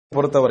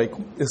பொறுத்த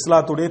வரைக்கும்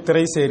இஸ்லாத்துடைய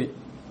திரைசேரி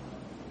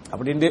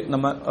அப்படின்னு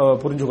நம்ம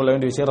புரிஞ்சு கொள்ள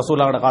வேண்டிய விஷயம்.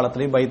 ரசூலுல்லாஹ்வோட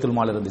காலத்திலேயும் பைத்துல்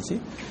மால் இருந்துச்சு.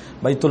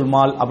 பைத்துல்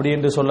மால் அப்படி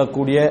என்று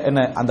சொல்லக்கூடிய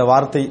என்ன அந்த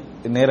வார்த்தை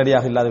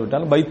நேரடியாக இல்லாது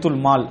விட்டால் பைத்துல்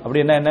மால்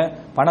அப்படின்னா என்ன,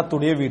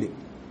 பணத்துடைய வீடு.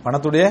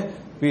 பணத்துடைய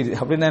வீடு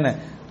அப்படின்னா என்ன,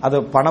 அது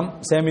பணம்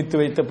சேமித்து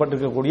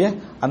வைக்கப்பட்டிருக்கக்கூடிய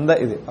அந்த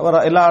இது. அவர்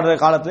எல்லா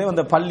காலத்திலையும்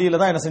அந்த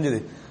பள்ளியில தான் என்ன செஞ்சது,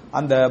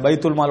 அந்த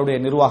பைத்துல் மாலுடைய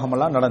நிர்வாகம்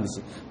எல்லாம்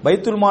நடந்துச்சு.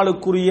 பைத்துல்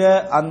மாலுக்குரிய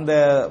அந்த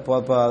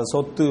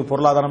சொத்து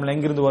பொருளாதாரம்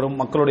எங்கிருந்து வரும்,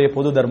 மக்களுடைய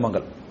பொது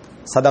தர்மங்கள்,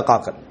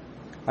 சதகாக்கள்,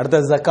 அடுத்த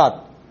ஜக்காத்,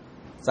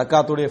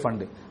 ஜக்காத்துடைய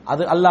ஃபண்டு.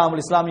 அது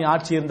அல்லாமல் இஸ்லாமிய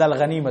ஆட்சி இருந்தால்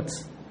கனிமத்,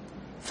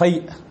 ஃபை,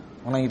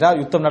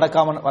 யுத்தம்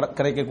நடக்காமல்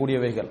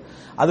கிடைக்கக்கூடியவைகள்.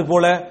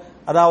 அதுபோல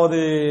அதாவது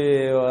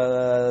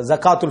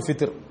ஜக்காத்துல்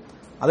ஃபித்ர்,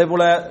 அதே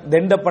போல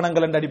தெண்ட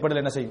பணங்கள் என்ற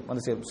அடிப்படையில் என்ன செய்யும்,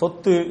 வந்து சேரும்.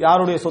 சொத்து,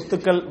 யாருடைய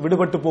சொத்துக்கள்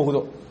விடுபட்டு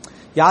போகுதோ,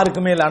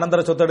 யாருக்குமே இல்லை,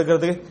 அனந்தர சொத்து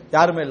எடுக்கிறதுக்கு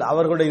யாருமே இல்லை,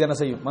 அவர்களுடைய இது என்ன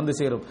செய்யும், வந்து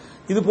சேரும்.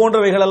 இது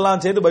போன்றவைகள்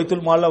எல்லாம் செய்து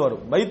பைத்துல் மால்ல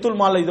வரும்.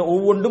 பைத்துல் மால்ல இது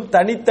ஒவ்வொன்றும்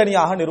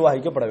தனித்தனியாக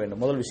நிர்வகிக்கப்பட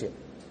வேண்டும். முதல் விஷயம்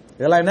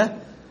இதெல்லாம் என்ன,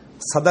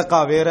 சதகா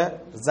வேற,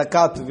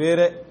 ஜக்காத் வேற,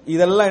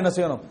 இதெல்லாம் என்ன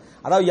செய்யணும்,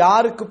 அதாவது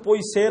யாருக்கு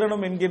போய்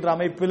சேரணும் என்கின்ற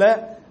அமைப்பில்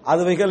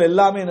அதுவைகள்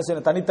எல்லாமே என்ன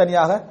செய்யணும்,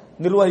 தனித்தனியாக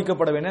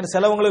நிர்வகிக்கப்பட வேண்டும்.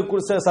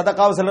 சிலவங்களுக்கு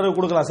சதகாவை சிலருக்கு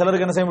கொடுக்கலாம்,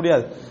 சிலருக்கு என்ன செய்ய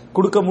முடியாது,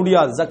 கொடுக்க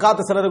முடியாது.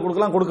 ஜக்காத்தை சிலருக்கு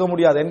கொடுக்கலாம், கொடுக்க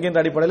முடியாது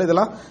என்கின்ற அடிப்படையில்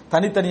இதெல்லாம்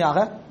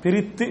தனித்தனியாக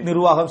பிரித்து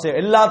நிர்வாகம் செய்ய.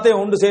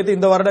 எல்லாத்தையும் ஒன்று சேர்த்து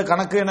இந்த வருட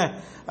கணக்கு என்ன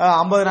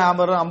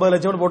 50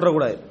 லட்சம்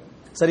போட்டுறக்கூடாது.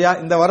 சரியா,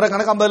 இந்த வருட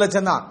கணக்கு 50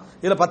 லட்சம் தான்,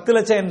 இதுல 10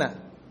 லட்சம் என்ன,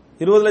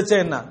 20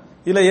 லட்சம் என்ன,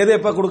 இதுல எது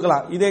எப்ப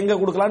கொடுக்கலாம், இது எங்க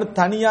கொடுக்கலாம்னு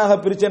தனியாக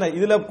பிரிச்சேன்.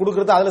 இதுல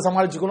கொடுக்கறத அதுல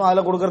சமாளிச்சுக்கணும்,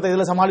 அதுல கொடுக்கறத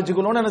இதுல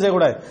சமாளிச்சுக்கணும்னு என்ன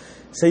செய்யக்கூடாது,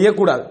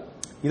 செய்யக்கூடாது.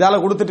 இதால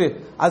கொடுத்துட்டு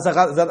அது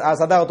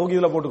சதகா தூக்கி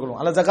இதுல போட்டுக்கணும்,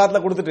 அல்ல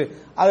ஜக்காத்ல கொடுத்துட்டு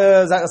அது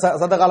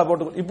சதகால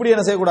போட்டுக்கணும், இப்படி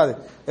என்ன செய்யக்கூடாது.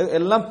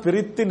 எல்லாம்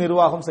பிரித்து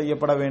நிர்வாகம்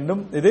செய்யப்பட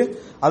வேண்டும்.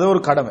 அது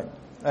ஒரு கடமை.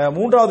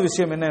 மூன்றாவது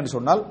விஷயம் என்ன என்று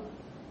சொன்னால்,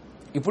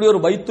 இப்படி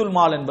ஒரு பைத்துல்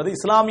மால் என்பது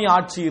இஸ்லாமிய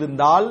ஆட்சி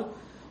இருந்தால்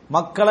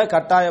மக்களை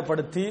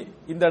கட்டாயப்படுத்தி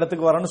இந்த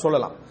இடத்துக்கு வரணும்னு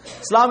சொல்லலாம்.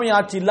 இஸ்லாமிய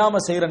ஆட்சி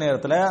இல்லாம செய்யற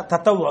நேரத்தில்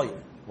தத்தவாய்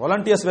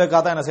வாலண்டியர்ஸ்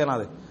வேக்காதான் என்ன செய்யலாம்,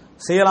 அது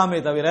செய்யலாமே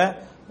தவிர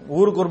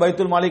ஊருக்கு ஒரு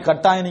பைத்துல் மாலை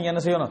கட்டாயம் நீங்க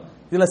என்ன செய்யணும்,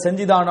 இதுல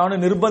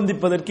செஞ்சுதானு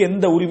நிர்பந்திப்பதற்கு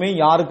எந்த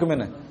உரிமையும் யாருக்கும்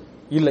என்ன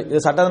இல்லை. இது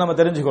சட்டத்தை நம்ம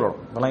தெரிஞ்சுக்கணும்.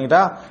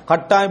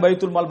 கட்டாயம்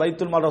பைத்துல்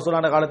மால்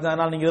ரசூலுல்லாஹ் காலத்துல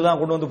அதனால நீங்க இதெல்லாம்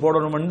கொண்டு வந்து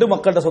போடணும் என்று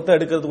மக்கள்கிட்ட சொத்தை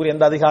எடுக்கிறதுக்கு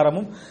எந்த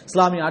அதிகாரமும்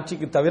இஸ்லாமிய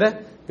ஆட்சிக்கு தவிர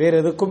வேற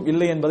எதுக்கும்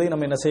இல்லை என்பதை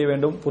நம்ம என்ன செய்ய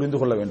வேண்டும், புரிந்து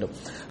கொள்ள வேண்டும்.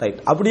 ரைட்.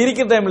 அப்படி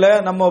இருக்கிற டைம்ல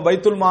நம்ம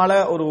பைத்துல் மாலை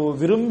ஒரு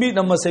விரும்பி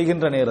நம்ம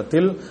செய்கின்ற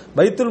நேரத்தில்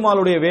பைத்துல்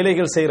மாலுடைய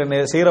வேலைகள்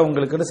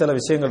செய்யறவங்களுக்கு சில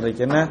விஷயங்கள்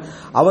இருக்கு. என்ன,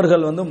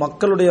 அவர்கள்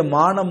மக்களுடைய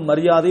மானம்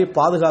மரியாதையை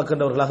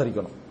பாதுகாக்கின்றவர்களாக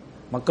இருக்கணும்.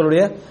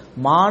 மக்களுடைய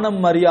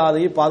மானம்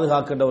மரியாதையை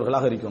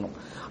பாதுகாக்கின்றவர்களாக இருக்கணும்.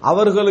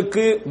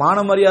 அவர்களுக்கு மான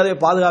மரியாதையை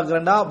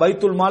பாதுகாக்கிறா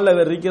பைத்துல் மால்ல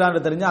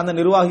இருக்கிறான்னு தெரிஞ்சு அந்த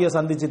நிர்வாகியை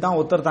சந்திச்சு தான்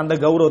ஒருத்தர் தண்ட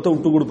கௌரவத்தை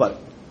விட்டு கொடுப்பாரு.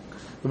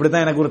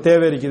 இப்படித்தான் எனக்கு ஒரு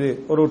தேவை இருக்குது,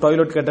 ஒரு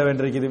டாய்லெட் கட்ட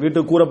வேண்டியிருக்குது,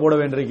 வீட்டுக்கு கூரை போட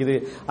வேண்டியிருக்குது,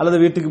 அல்லது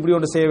வீட்டுக்கு இப்படி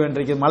ஒன்று செய்ய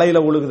வேண்டியிருக்குது,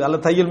 மலையில ஒழுகுது,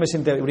 அல்லது தையல்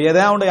மிஷின் தேவை, இப்படி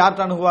எதாவது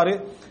யார்ட்ட அணுகுவாரு,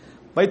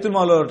 பைத்துல்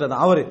மால் தான்.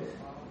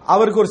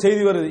 அவருக்கு ஒரு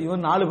செய்தி வருது,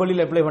 இவன் 4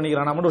 பள்ளியில் அப்ளை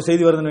பண்ணிக்கிறான், ஒரு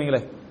செய்தி வருதுன்னு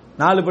வைங்களேன்,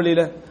 4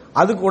 பள்ளியில,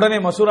 அதுக்கு உடனே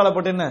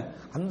மசூராலப்பட்டு என்ன,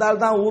 அந்த ஆள்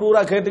தான்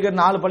ஊரா கேட்டு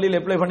 4 பள்ளியில்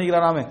அப்ளை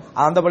பண்ணிக்கிறானாமே,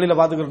 அந்த பள்ளியில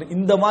பாத்துக்கிட்டு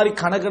இந்த மாதிரி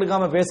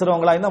கணக்கெடுக்காம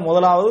பேசுறவங்களா இருந்தா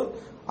முதலாவது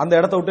அந்த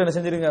இடத்த விட்டு என்ன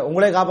செஞ்சிருங்க,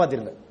 உங்களே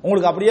காப்பாத்திருங்க.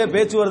 உங்களுக்கு அப்படியே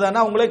பேச்சு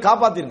வருதான்னா உங்களே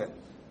காப்பாத்திருங்க.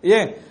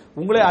 ஏன்,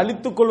 உங்களை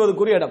அழித்துக்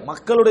கொள்வதற்குரிய இடம்.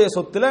 மக்களுடைய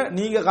சொத்துல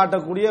நீங்க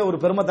காட்டக்கூடிய ஒரு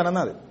பெருமைத்தனம்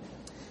தான் அது.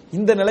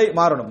 இந்த நிலை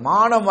மாறணும்.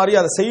 மான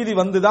மரியாதை செய்தி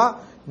வந்துதான்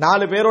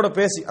 4 பேரோட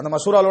பேசி, அந்த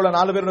மசூராலோட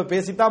 4 பேரோட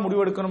பேசித்தான்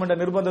முடிவெடுக்கணும் என்ற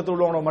நிர்பந்தத்தில்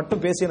உள்ளவங்க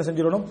மட்டும் பேசி என்ன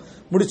செஞ்சிடணும்,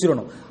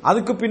 முடிச்சிடணும்.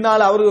 அதுக்கு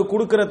பின்னால் அவருக்கு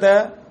கொடுக்கறத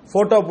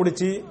போட்டோ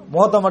பிடிச்சி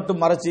முகத்தை மட்டும்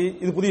மறைச்சி,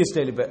 இது புதிய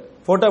ஸ்டைல். இப்ப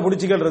போட்டோ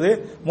பிடிச்சிக்கிறது,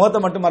 முகத்தை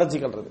மட்டும்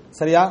மறைச்சிக்கிறது.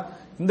 சரியா,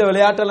 இந்த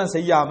விளையாட்டெல்லாம்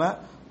செய்யாம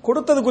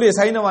கொடுத்ததுக்குரிய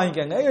சைனை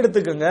வாங்கிக்கங்க,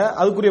 எடுத்துக்கங்க,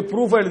 அதுக்குரிய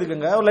ப்ரூஃபை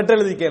எடுத்துக்கங்க, ஒரு லெட்டர்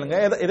எழுதி கேளுங்க,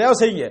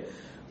 எதையாவது செய்யுங்க,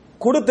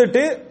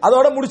 கொடுத்துட்டு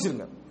அதோட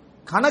முடிச்சிருங்க.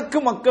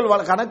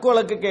 கணக்கு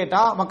வழக்கு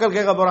கேட்டா மக்கள்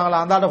கேட்க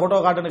போறாங்களா, அந்த போட்டோ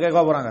காட்டுன்னு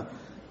கேட்க போறாங்க,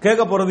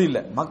 கேட்க போறது இல்ல.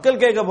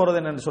 மக்கள் கேட்க போறது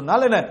என்னன்னு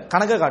சொன்னால் என்ன,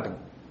 கணக்கை காட்டுங்க,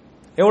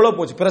 எவ்வளவு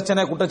போச்சு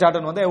பிரச்சனை,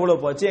 குற்றச்சாட்டுன்னு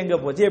எவ்வளவு போச்சு, எங்க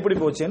போச்சு, எப்படி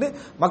போச்சுன்னு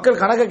மக்கள்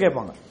கணக்கை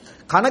கேட்பாங்க.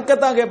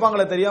 கணக்கத்தான்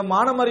கேட்பாங்களே தெரியும்,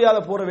 மான மரியாதை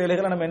போற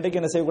வேலைகளை நம்ம இன்றைக்கு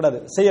என்ன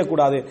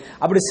செய்யக்கூடாது.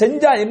 அப்படி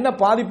செஞ்சா என்ன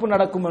பாதிப்பு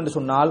நடக்கும் என்று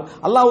சொன்னால்,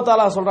 அல்லாஹ்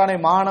தஆலா சொல்றானே,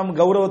 மானம்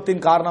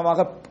கௌரவத்தின்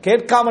காரணமாக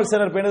கேட்காமல்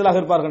சிலர்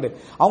பேணுதலாக இருப்பார்கள்,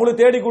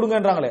 அவங்களுக்கு தேடி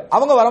கொடுங்கன்றாங்களே,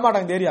 அவங்க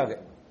வரமாட்டாங்க. தேரியாக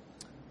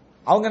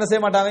அவங்க என்ன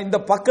செய்ய மாட்டாங்க, இந்த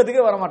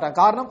பக்கத்துக்கே வரமாட்டாங்க.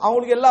 காரணம்,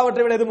 அவங்களுக்கு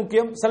எல்லாவற்றை விட எது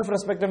முக்கியம், செல்ஃப்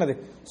ரெஸ்பெக்ட், என்னது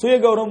சுய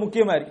கௌரவம்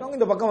முக்கியமா இருக்கு. அவங்க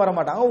இந்த பக்கம்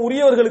வரமாட்டாங்க.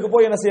 உரியவர்களுக்கு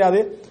போய் என்ன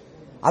செய்யாது,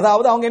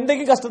 அதாவது அவங்க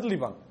என்றைக்கும் கஷ்டத்தில்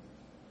இருப்பாங்க.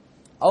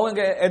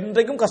 அவங்க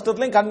என்றைக்கும்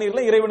கஷ்டத்திலையும்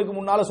கண்ணீர்ல இறைவனுக்கு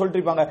முன்னால சொல்லிட்டு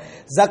இருப்பாங்க.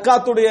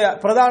 ஜக்காத்துடைய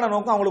பிரதான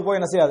நோக்கம் அவங்களுக்கு போய்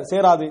என்ன செய்யாது,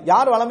 சேராது.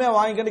 யார் வளமையா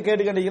வாங்கிக்கண்டு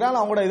கேட்டுக்கண்டிக்கிறாங்க,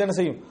 அவங்களோட இதை என்ன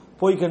செய்யும்,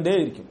 போய்கொண்டே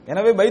இருக்கும்.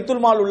 எனவே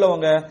பைத்துல் மால்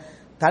உள்ளவங்க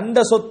தண்ட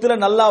சொத்துல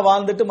நல்லா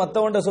வாழ்ந்துட்டு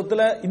மத்தவண்ட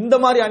சொத்துல இந்த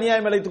மாதிரி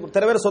அநியாயம் இழைத்து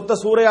சில பேர் சொத்தை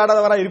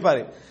சூறையாடாதவரா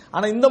இருப்பாரு.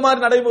 ஆனா இந்த மாதிரி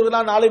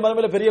நடைமுறைலாம் நாளை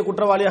மறுமையில பெரிய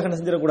குற்றவாளியாக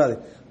செஞ்சிடக்கூடாது,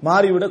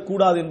 மாறிவிடக்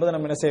கூடாது என்பதை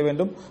நம்ம என்ன செய்ய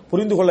வேண்டும்,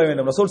 புரிந்து கொள்ள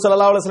வேண்டும். ரசூல்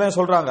ஸல்லல்லாஹு அலைஹி வஸல்லம்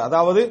சொல்றாங்க,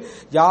 அதாவது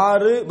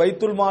யாரு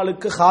பைத்துல்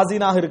மாலுக்கு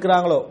ஹாசினாக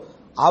இருக்கிறாங்களோ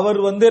அவர்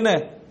என்ன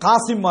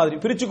காசிம் மாதிரி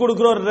பிரிச்சு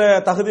கொடுக்கிற ஒரு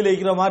தகுதியில்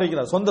இருக்கிற மாதிரி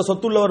இருக்கிறார், சொந்த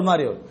சொத்துள்ளவர்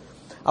மாதிரி அவர்.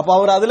 அப்ப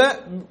அவர் அதுல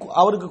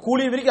அவருக்கு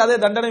கூலி விரிக்க அதே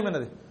தண்டனை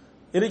என்னது,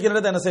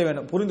 இருக்கிறத என்ன செய்ய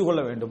வேண்டும், புரிந்து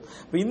கொள்ள வேண்டும்.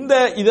 இந்த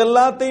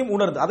இதெல்லாத்தையும்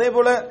உணர்ந்து, அதே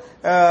போல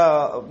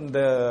இந்த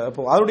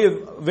அதனுடைய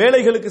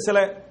வேலைகளுக்கு சில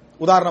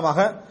உதாரணமாக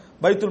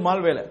பைத்துல்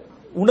மால் வேலை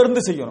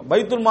உணர்ந்து செய்யணும்.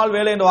 பைத்துல் மால்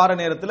வேலை என்று வார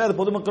நேரத்தில் அது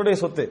பொதுமக்களுடைய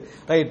சொத்து,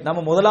 ரைட். நம்ம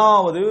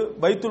முதலாவது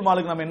பைத்துல்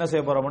மாலுக்கு நம்ம என்ன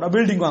செய்ய போறோம்னா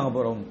பில்டிங் வாங்க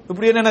போறோம்.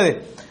 இப்படி என்னது,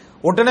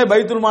 உடனே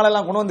பைத்துல் மால்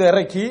எல்லாம் கொண்டு வந்து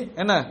இறக்கி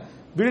என்ன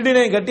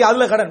பில்டிங்கை கட்டி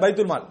அதுல கடன்,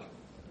 பைத்துல்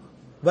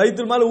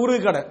மால்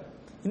ஊருக்கு கடன்.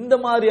 இந்த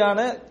மாதிரியான,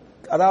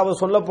 அதாவது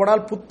சொல்ல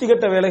போனால்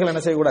புத்திகட்ட வேலைகள்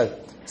என்ன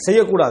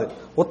செய்யக்கூடாது.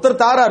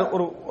 ஒருத்தர் தாரார்,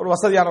 ஒரு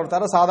வசதியான ஒரு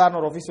தார, சாதாரண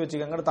ஒரு ஆபீஸ்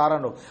வச்சுக்கங்க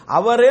தாரான்,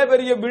 அவரே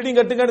பெரிய பில்டிங்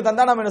கட்டுங்கன்னு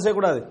தந்தா நம்ம என்ன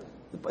செய்யக்கூடாது.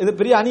 இது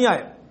பெரிய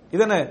அநியாயம்.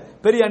 இது என்ன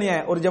பெரிய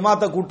அநியாயம். ஒரு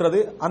ஜமாத்தை கூட்டுறது,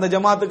 அந்த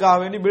ஜமாத்துக்காக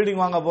வேண்டி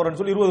பில்டிங் வாங்க போறேன்னு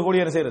சொல்லி 20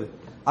 கோடி என்ன செய்யறது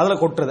அதுல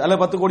கொட்டுறது, அல்ல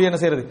 10 கோடி என்ன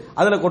செய்யறது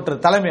அதுல கொட்டுறது,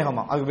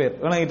 தலைமையகமா அது பேர்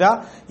விளங்கிட்டா.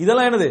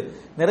 இதெல்லாம் என்னது,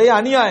 நிறைய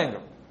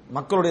அநியாயங்கள்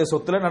மக்களுடைய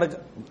சொத்துல நடக்க.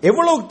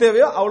 எவ்வளவுக்கு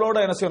தேவையோ அவ்வளோட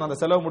என்ன செய்யணும், அந்த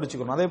செலவு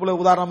முடிச்சுக்கணும். அதே போல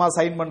உதாரணமா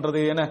சைன்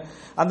பண்றது என்ன,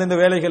 அந்த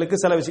வேலைகளுக்கு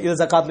சில விஷயம் இது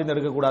ஜகாத்ல இருந்து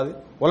எடுக்கக்கூடாது.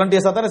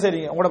 வாலண்டியர்ஸா தானே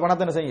செய்றீங்க, உங்களோட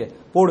பணத்தை என்ன செய்யுங்க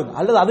போடுங்க,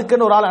 அல்லது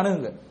அதுக்குன்னு ஒரு ஆள்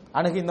அணுகு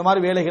இந்த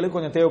மாதிரி வேலைகளுக்கு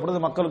கொஞ்சம் தேவைப்படுது,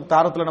 மக்களுக்கு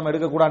தாரத்துல நம்ம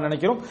எடுக்கக்கூடாதுன்னு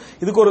நினைக்கிறோம்,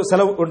 இதுக்கு ஒரு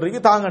செலவு ஒன்றைக்கு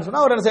தாங்கன்னு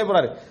சொன்னா அவர் என்ன செய்ய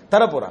போறாரு,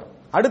 தர போறாரு.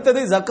 அடுத்தது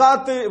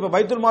ஜகாத்து. இப்ப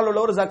பைத்துல் மால்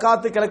உள்ள ஒரு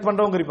ஜகாத்து கலெக்ட்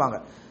பண்றவங்க இருப்பாங்க.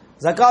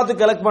 ஜகாத்து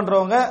கலெக்ட்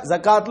பண்றவங்க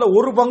ஜகாத்ல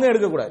ஒரு பங்கு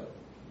எடுக்கக்கூடாது.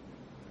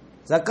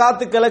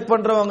 ஜகாத்து கலெக்ட்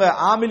பண்றவங்க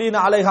ஆமிலின்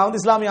அலைஹா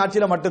இஸ்லாமிய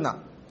ஆட்சியில மட்டும்தான்.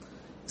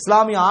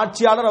 இஸ்லாமிய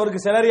ஆட்சியாளர்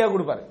அவருக்கு சேலரியா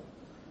கொடுப்பாரு.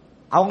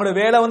 அவங்களோட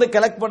வேலை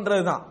கலெக்ட்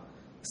பண்றது தான்.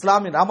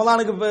 இஸ்லாமிய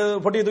ரமலானுக்கு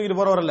பொட்டியை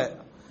தூக்கிட்டு போறவர் இல்ல,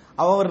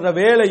 அவரோட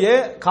வேலையே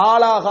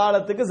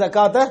காலாகாலத்துக்கு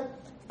ஜகாத்தை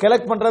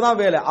கலெக்ட் பண்றதான்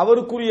வேலை.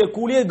 அவருக்குரிய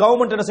கூலியை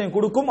கவர்மெண்ட் என்ன செய்யும்,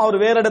 கொடுக்கும். அவர்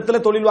வேற இடத்துல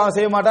தொழில் வாங்க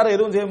செய்ய மாட்டார்,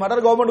 எதுவும் செய்ய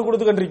மாட்டார், கவர்மெண்ட்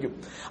கொடுத்து கண்டிருக்கும்.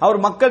 அவர்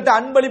மக்கள்கிட்ட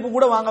அன்பளிப்பு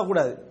கூட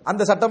வாங்கக்கூடாது.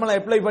 அந்த சட்டமெல்லாம்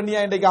அப்ளை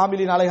பண்ணியா இன்றைக்கு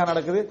ஆமிலின் அலைஹா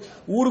நடக்குது.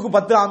 ஊருக்கு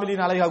 10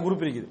 ஆமிலின் அலைஹா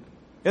குரூப் இருக்குது.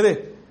 எது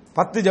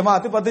 10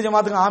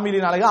 ஜமாத்துக்கு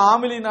ஆமிலின்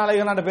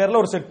அலைஹா பேர்ல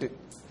ஒரு செட்டு.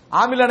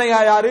 ஆமில்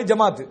அலைஹா யாரு,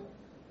 ஜமாத்து,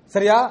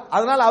 சரியா.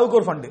 அதனால அவருக்கு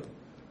ஒரு ஃபண்டு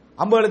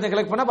 50 லட்சம்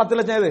கலெக்ட் பண்ணா 10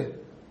 லட்சம் எது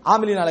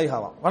ஆமிலின்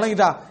அலைஹாவா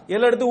வழங்கிட்டா.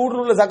 எல்லா இடத்து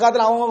ஊரில் உள்ள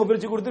ஜகாத்துல அவங்க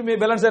பிரிச்சு கொடுத்து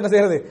பேலன்ஸ் என்ன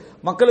செய்யறது,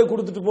 மக்களுக்கு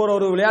கொடுத்துட்டு போற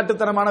ஒரு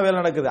விளையாட்டுத்தனமான வேலை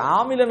நடக்குது.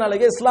 ஆமிலின்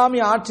அலைஹா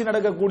இஸ்லாமிய ஆட்சி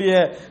நடக்கக்கூடிய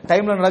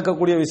டைம்ல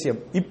நடக்கக்கூடிய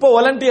விஷயம். இப்போ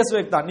வாலண்டியர்ஸ்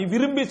வேக் தான், நீ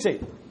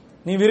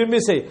விரும்பி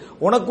செய்.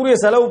 உனக்குரிய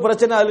செலவு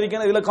பிரச்சனை அதுல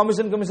இருக்கேன், இதுல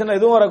கமிஷன்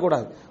எதுவும்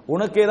வரக்கூடாது.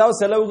 உனக்கு ஏதாவது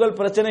செலவுகள்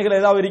பிரச்சனைகள்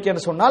ஏதாவது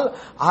இருக்கேன்னு சொன்னால்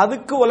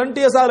அதுக்கு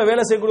வாலண்டியர்ஸா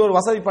வேலை செய்யக்கூடிய ஒரு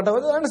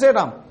வசதிப்பட்டவர் என்ன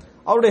செய்யலாம்,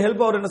 அவருடைய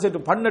ஹெல்ப் அவர் என்ன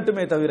செய்யட்டும்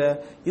பண்ணட்டுமே தவிர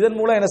இதன்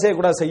மூலம் என்ன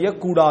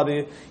செய்யக்கூடாது.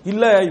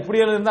 இல்ல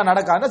இப்படியெல்லாம் இருந்தா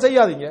நடக்காதுன்னா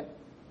செய்யாதீங்க,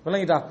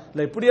 விளங்கிட்டா.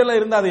 இல்ல இப்படியெல்லாம்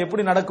இருந்தா அது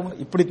எப்படி நடக்கும்,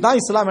 இப்படித்தான்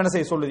இஸ்லாம் என்ன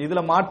செய்ய சொல்லுது.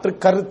 இதுல மாற்று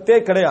கருத்தே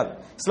கிடையாது.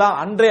 இஸ்லாம்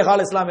அன்றைய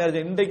கால இஸ்லாமிய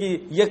அறிஞர், இன்றைக்கு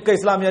இயக்க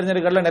இஸ்லாமிய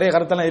அறிஞர்கள்ல நிறைய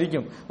கருத்தெல்லாம்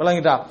இருக்கும்,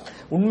 விளங்கிட்டா.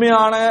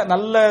 உண்மையான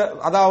நல்ல,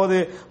 அதாவது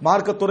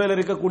மார்க்கத்துறையில்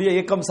இருக்கக்கூடிய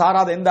இயக்கம்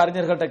சாராத எந்த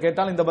அறிஞர்கள்ட்ட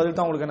கேட்டாலும் இந்த பதில்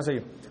தான் உங்களுக்கு என்ன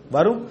செய்யும்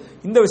வரும்.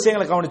 இந்த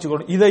விஷயங்களை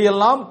கவனிச்சுக்கணும்.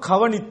 இதையெல்லாம்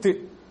கவனித்து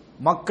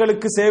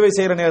மக்களுக்கு சேவை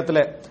செய்யற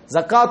நேரத்தில்,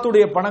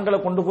 ஜக்காத்துடைய பணங்களை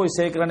கொண்டு போய்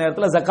சேர்க்கிற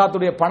நேரத்தில்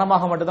ஜக்காத்துடைய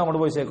பணமாக மட்டும் தான்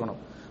கொண்டு போய் சேர்க்கணும்.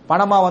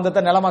 பணமா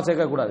வந்ததை நிலமா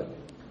சேர்க்கக்கூடாது,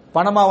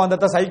 பணமா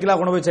வந்ததை சைக்கிளா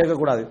கொண்டு போய்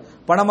சேர்க்கக்கூடாது,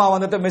 பணமா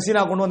வந்ததை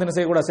மெஷினா கொண்டு வந்து என்ன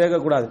செய்யக்கூடாது,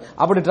 சேர்க்கக்கூடாது.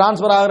 அப்படி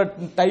டிரான்ஸ்பர் ஆகிற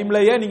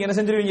டைம்லயே நீங்க என்ன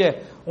செஞ்சிருவீங்க,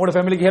 உங்களோட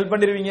ஃபேமிலிக்கு ஹெல்ப்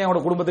பண்ணிருவீங்க,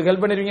 உங்களோட குடும்பத்துக்கு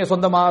ஹெல்ப் பண்ணிருவீங்க,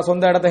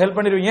 சொந்த இடத்தை ஹெல்ப்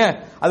பண்ணிருவீங்க,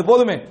 அது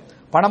போதுமே.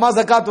 பணமா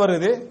ஜக்காத்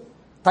வருது,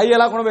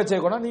 தையலா கொண்டு போய்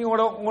சேர்க்கணும். நீங்க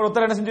உங்களோட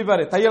ஒருத்தர் என்ன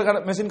செஞ்சிருப்பாரு, தையல்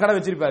கடை மெஷின் கடை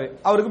வச்சிருப்பாரு,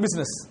 அவருக்கு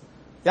பிசினஸ்.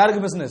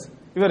 யாருக்கு பிசினஸ்,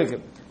 இவருக்கு.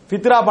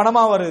 ஃபித்ரா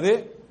பணமா வருது,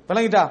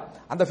 விளங்கிட்டா.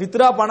 அந்த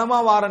ஃபித்ரா பணமா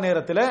வர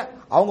நேரத்தில்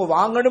அவங்க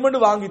வாங்கணும்னு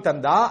வாங்கி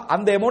தந்தா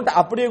அந்த அமௌண்ட்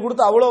அப்படியே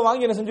கொடுத்து அவ்வளவு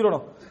வாங்கி என்ன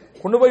செஞ்சிடணும்,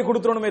 கொண்டு போய்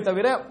கொடுத்துடணுமே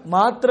தவிர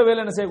மாத்திர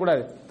வேலை என்ன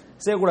செய்யக்கூடாது.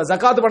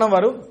 ஜகாத் பணம்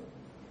வரும்,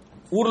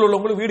 ஊர்ல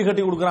உள்ளவங்களுக்கு வீடு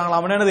கட்டி கொடுக்குறாங்களா,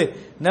 அவன் என்னது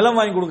நிலம்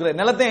வாங்கி கொடுக்குற.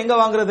 நிலத்தை எங்க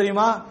வாங்குறது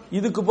தெரியுமா,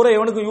 இதுக்கு புற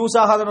எவனுக்கு யூஸ்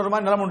ஆகாத ஒரு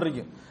மாதிரி நிலம் ஒன்று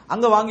இருக்கு,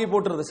 அங்க வாங்கி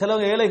போட்டுறது. சில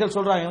ஏழைகள்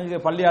சொல்றாங்க எனக்கு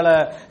பள்ளியால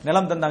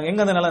நிலம் தந்தாங்க,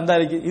 எங்க அந்த நிலம் தான்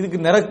இருக்கு, இதுக்கு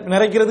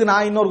நிறைக்கிறது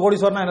நான் இன்னொரு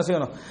கோடீஸ்வரனா என்ன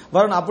செய்யணும்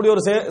வரணும். அப்படி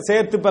ஒரு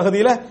சேர்த்து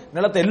பகுதியில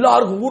நிலத்தை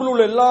எல்லாருக்கும், ஊர்ல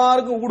உள்ள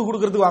எல்லாருக்கும் வீடு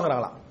கொடுக்கறதுக்கு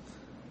வாங்குறாங்களாம்.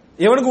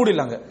 எவனுக்கு வீடு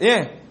இல்லாங்க,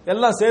 ஏன்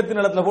எல்லாம் சேர்த்து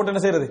நிலத்துல போட்டு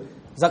என்ன செய்யறது,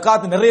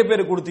 ஜகாத் நிறைய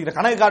பேருக்கு கொடுத்துக்கிற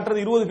கணக்கு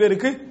காட்டுறது 20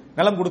 பேருக்கு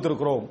நிலம்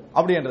கொடுத்திருக்கிறோம்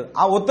அப்படின்றது.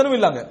 ஒத்தனும்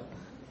இல்லாங்க,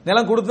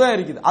 நிலம் கொடுத்துதான்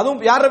இருக்குது. அதுவும்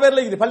யார பேர்ல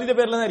இருக்குது, பள்ளியிட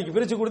பேர்ல தான் இருக்கு,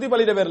 பிரிச்சு கொடுத்து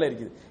பள்ளியிட பேர்ல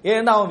இருக்குது.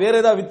 ஏன்னா அவன் வேற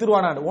ஏதாவது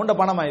வித்துருவானா, ஓண்ட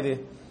பணமா இது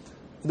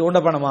ஓண்ட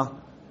பணமா,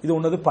 இது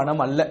ஒன்னது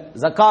பணம் அல்ல.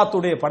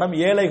 ஜகாத்துடைய பணம்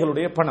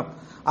ஏழைகளுடைய பணம்,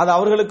 அது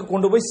அவர்களுக்கு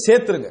கொண்டு போய்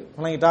சேர்த்துருங்க,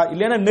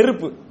 இல்லைன்னா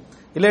நெருப்பு.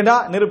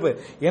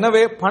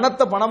 எனவே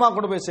பணத்தை பணமா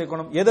கொண்டு போய்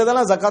சேர்க்கணும்.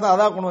 எதெல்லாம் ஜகாத்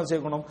அதான் கொண்டு போய்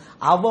சேர்க்கணும்.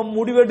 அவன்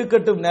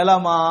முடிவெடுக்கட்டும்,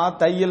 நிலமா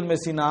தையல்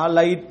மெஷினா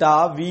லைட்டா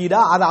வீடா,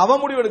 அது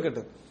அவன்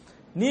முடிவெடுக்கட்டும்,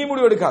 நீ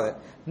முடிவெடுக்காத.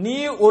 நீ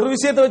ஒரு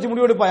விஷயத்தை வச்சு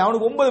முடிவெடுப்பாய்,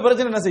 அவனுக்கு 9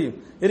 பிரச்சனை என்ன செய்யும்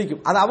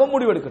இருக்கும், அது அவன்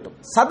முடிவெடுக்கட்டும்.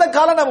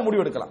 சதக்கால நம்ம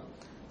முடிவெடுக்கலாம்,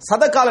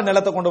 சதக்கால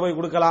நிலத்தை கொண்டு போய்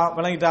கொடுக்கலாம்,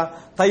 விளங்கிட்டா.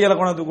 தையலை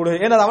கொண்டு வந்து கொடு,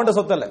 ஏன்னா அவன்கிட்ட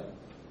சொத்து இல்ல.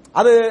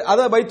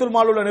 அதை பைத்துல்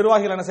மால் உள்ள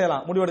நிர்வாகிகள் என்ன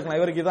செய்யலாம், முடிவெடுக்கலாம்.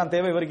 இவருக்கு தான்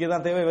தேவை,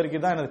 இவருக்கு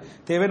தான்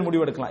தேவைன்னு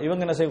முடிவெடுக்கலாம்.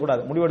 இவங்க என்ன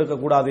செய்யக்கூடாது, முடிவெடுக்க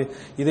கூடாது.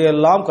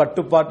 இதையெல்லாம்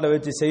கட்டுப்பாட்டில்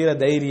வச்சு செய்யற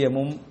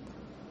தைரியமும்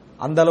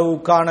அந்த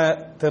அளவுக்கான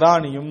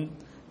திராணியும்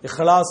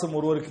இஹ்லாசும்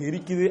ஒருவருக்கு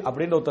இருக்குது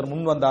அப்படின்னு ஒருத்தர்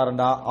முன்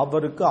வந்தாருண்டா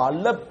அவருக்கு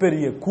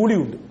அளப்பெரிய கூலி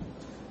உண்டு,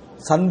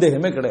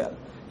 சந்தேகமே கிடையாது.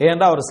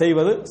 ஏன்னா அவர்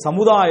செய்வது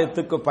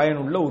சமுதாயத்துக்கு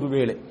பயனுள்ள ஒரு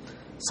வேலை,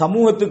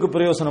 சமூகத்துக்கு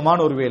பிரயோசனமான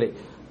ஒரு வேலை.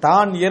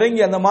 தான்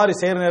இறங்கி அந்த மாதிரி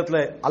செய்யற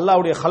நேரத்தில்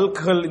அல்லாஹ்வுடைய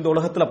ஹல்குகள் இந்த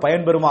உலகத்தில்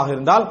பயன்பெறுமாக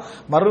இருந்தால்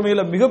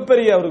மறுமையில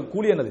மிகப்பெரிய அவருக்கு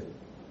கூலி என்னது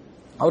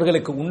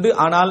அவர்களுக்கு உண்டு.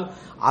 ஆனால்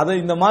அதை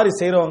இந்த மாதிரி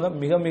செய்யறவங்க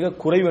மிக மிக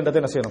குறைவு என்றதை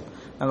என்ன செய்யணும்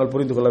நாங்கள்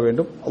புரிந்து கொள்ள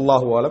வேண்டும்.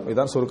 அல்லாஹு ஆலம்.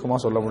 இதான் சுருக்கமா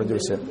சொல்ல முடிஞ்ச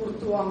விஷயம்.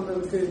 கொடுத்து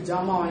வாங்குறதுக்கு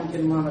ஜாமா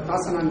வாங்கிக்கணுமா, அந்த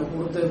காசை நாங்க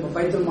கொடுத்து இப்ப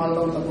பைத்துல்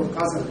மால்ல ஒரு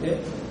காசு இருக்கு.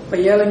 இப்ப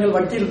ஏழைகள்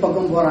வட்டியில்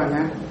பக்கம் போறாங்க.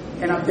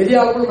 ஏன்னா பெரிய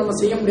அளவில் நம்ம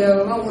செய்ய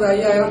முடியாதுன்னா ஒரு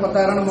 5000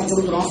 10,000 நம்ம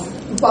கொடுக்குறோம்.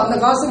 இப்ப அந்த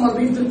காசு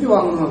மறுபடியும் திருப்பி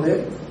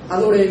வாங்கணும்.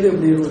 அதோட இது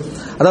எப்படி இருக்கு?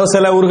 அதாவது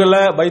சில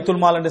ஊர்களில்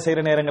பைத்துல் மால் என்று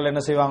செய்யற நேரங்கள்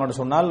என்ன செய்வாங்கன்னு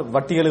சொன்னால்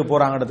வட்டிகளுக்கு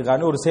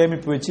போறாங்கிறதுக்காக ஒரு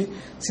சேமிப்பு வச்சு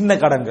சின்ன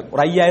கடன்கள்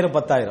ஒரு 5000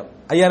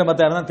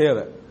 10,000 தான்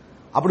தேவை.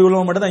 அப்படி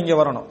உள்ளவங்க மட்டும் தான் இங்க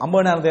வரணும்.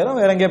 50,000 தேவை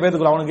வேற எங்கேயா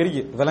பேத்துக்கலாம் அவனுக்கு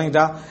இருக்கு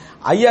விளங்கிட்டா.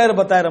 5000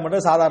 10,000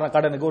 மட்டும் சாதாரண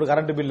கடனுக்கு ஒரு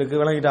கரண்ட் பில்லுக்கு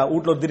விளங்கிட்டா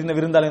வீட்டில் ஒரு திடீர்னு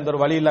விருந்தாலும்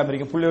ஒரு வழி இல்லாம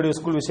இருக்கு பிள்ளையுடைய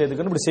ஸ்கூல்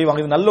விஷயத்துக்கு இப்படி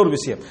செய்வாங்க. இது நல்ல ஒரு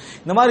விஷயம்.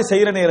 இந்த மாதிரி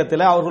செய்யற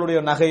நேரத்தில்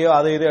அவர்களுடைய நகையோ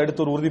அதை இதை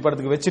எடுத்து ஒரு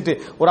உறுதிப்படத்துக்கு வச்சுட்டு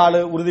ஒரு ஆள்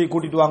உறுதியை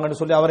கூட்டிட்டு வாங்கன்னு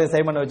சொல்லி அவரை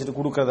சைமன் வச்சுட்டு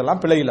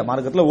கொடுக்கறதெல்லாம் பிழை இல்லை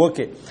மார்க்கத்தில்.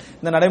 ஓகே,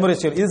 இந்த நடைமுறை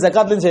செய்யும். இது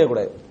ஜக்காத்லையும்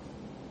செய்யக்கூடாது.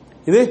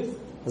 இது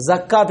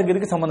ஜக்காத்துக்கு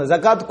இதுக்கு சம்பந்தம்.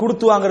 ஜக்காத்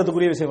கொடுத்து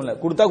வாங்குறதுக்குரிய விஷயம் இல்லை,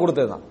 கொடுத்தா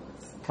கொடுத்ததுதான்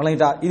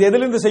விளங்கிட்டா. இது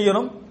எதிலிருந்து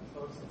செய்யணும்?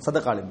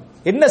 சதகாலின்.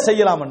 என்ன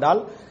செய்யலாம் என்றால்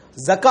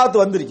ஜக்காத்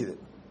வந்திருக்குது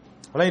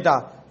விளங்கிட்டா.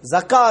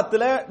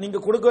 ஜக்காத்துல நீங்க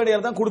கொடுக்க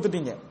வேண்டியதான்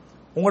கொடுத்துட்டீங்க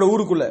உங்களோட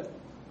ஊருக்குள்ள.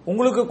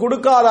 உங்களுக்கு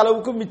கொடுக்காத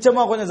அளவுக்கு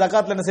மிச்சமா கொஞ்சம்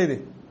ஜக்காத்துல என்ன செய்யுது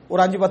ஒரு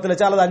 5-10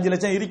 லட்சம் அல்லது 5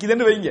 லட்சம்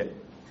இருக்குதுன்னு வைங்க.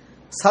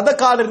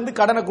 சதகால இருந்து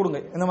கடனை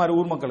கொடுங்க இந்த மாதிரி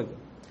ஊர் மக்களுக்கு.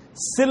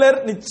 சிலர்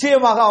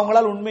நிச்சயமாக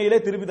அவங்களால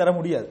உண்மையிலே திருப்பி தர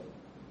முடியாது.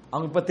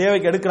 அவங்க இப்ப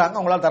தேவைக்கு எடுக்கிறாங்க,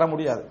 அவங்களால தர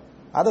முடியாது.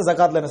 அதை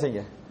ஜக்காத்துல என்ன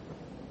செய்யுங்க,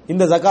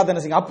 இந்த ஜக்காத்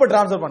என்ன செய்யுங்க அப்ப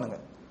டிரான்ஸ்பர் பண்ணுங்க.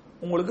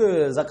 உங்களுக்கு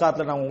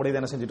ஜக்காத்துல நாங்க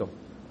உங்களுடைய என்ன செஞ்சிட்டோம்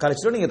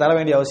கழிச்சிட்டோம், நீங்க தர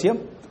வேண்டிய அவசியம்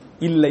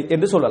இல்லை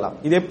என்று சொல்லலாம்.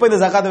 இது எப்ப இந்த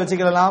ஜக்காத்தை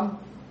வச்சுக்கலாம்?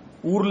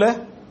 ஊர்ல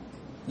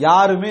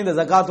யாருமே இந்த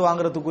ஜக்காத்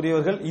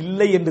வாங்குறதுக்குரியவர்கள்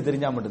இல்லை என்று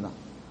தெரிஞ்சா மட்டும்தான்.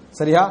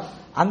 சரியா?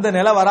 அந்த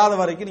நிலை வராத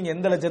வரைக்கும் நீங்க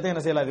எந்த லட்சத்தை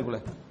என்ன செய்யலாம் இதுக்குள்ள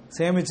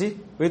சேமிச்சு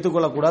வைத்துக்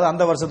கொள்ளக்கூடாது.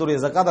 அந்த வருஷத்துடைய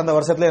ஜக்காத் அந்த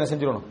வருஷத்துல என்ன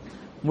செஞ்சிடணும்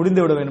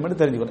முடிந்து விட வேண்டும்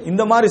என்று தெரிஞ்சுக்கணும்.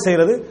 இந்த மாதிரி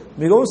செய்யறது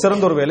மிகவும்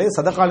சிறந்த ஒரு வேலை.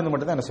 சதகாலிந்து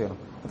மட்டும் தான் என்ன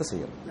செய்யணும் அதை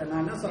செய்யணும்.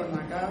 நான் என்ன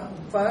சொல்றேன்னாக்கா,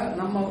 இப்ப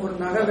நம்ம ஒரு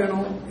நகை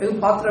வேணும்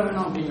எதுவும் பாத்திரம்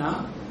வேணும் அப்படின்னா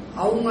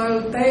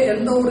அவங்கள்ட்ட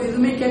எந்த ஒரு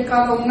இதுவுமே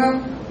கேட்காதவங்க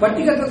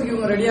வட்டி கட்டுறதுக்கு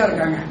இவங்க ரெடியா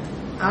இருக்காங்க.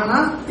 ஆனா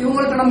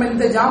இவங்கள்ட்ட நம்ம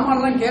இந்த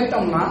ஜாமான்லாம்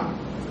கேட்டோம்னா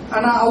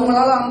ஆனா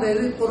அவங்களால அந்த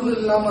இது பொருள்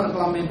இல்லாம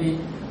இருக்கலாம், மேபி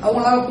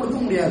அவங்களால கொடுக்க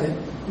முடியாது.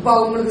 இப்ப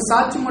அவங்களுக்கு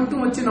சாட்சி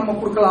மட்டும் வச்சு நம்ம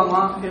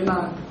கொடுக்கலாமா என்ன?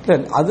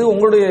 அது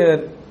உங்களுடைய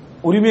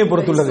உரிமையை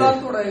பொறுத்துள்ளது.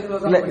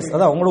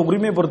 அதான் உங்களோட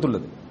உரிமையை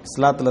பொறுத்துள்ளது.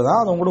 இஸ்லாத்துல தான்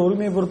அது உங்களோட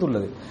உரிமையை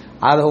பொறுத்துள்ளது.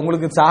 அதை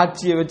உங்களுக்கு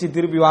சாட்சியை வச்சு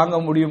திருப்பி வாங்க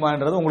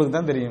முடியுமான்றது உங்களுக்கு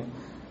தான் தெரியும்.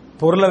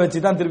 பொருளை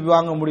வச்சு தான் திருப்பி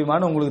வாங்க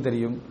முடியுமான்னு உங்களுக்கு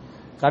தெரியும்.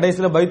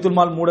 கடைசியில் பைத்துல்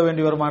மால் மூட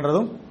வேண்டி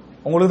வருமானதும்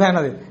உங்களுக்கு தான்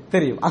என்னது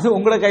தெரியும். அது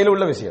உங்களோட கையில்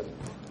உள்ள விஷயம்.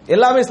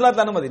 எல்லாமே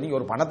இஸ்லாத்துல அனுமதி. நீங்க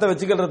ஒரு பணத்தை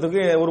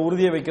வச்சுக்கிறதுக்கு ஒரு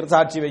உறுதியை வைக்கிறது,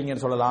 சாட்சி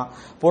வைங்கன்னு சொல்லலாம்,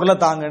 பொருளை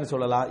தாங்கன்னு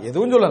சொல்லலாம்,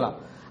 எதுவும் சொல்லலாம்.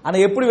 ஆனா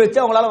எப்படி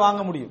வச்சு அவங்களால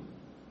வாங்க முடியும்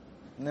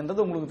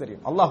என்றது உங்களுக்கு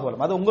தெரியும். அல்லாஹ்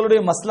அலம். அது உங்களுடைய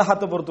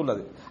மஸ்லஹத்தை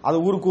பொறுத்துள்ளது. அது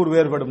ஊருக்கு ஊர்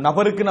வேறுபடும்,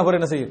 நபருக்கு நபர்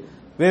என்ன செய்யும்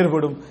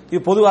வேறுபடும்.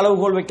 இது பொது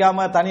அளவுகோல்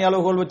வைக்காம தனி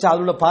அளவுகோல் வச்சு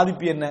அதுல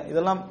பாதிப்பு என்ன,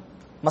 இதெல்லாம்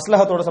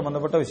மஸ்லஹத்தோட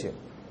சம்பந்தப்பட்ட விஷயம்.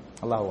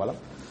 அல்லாஹ் அலம்.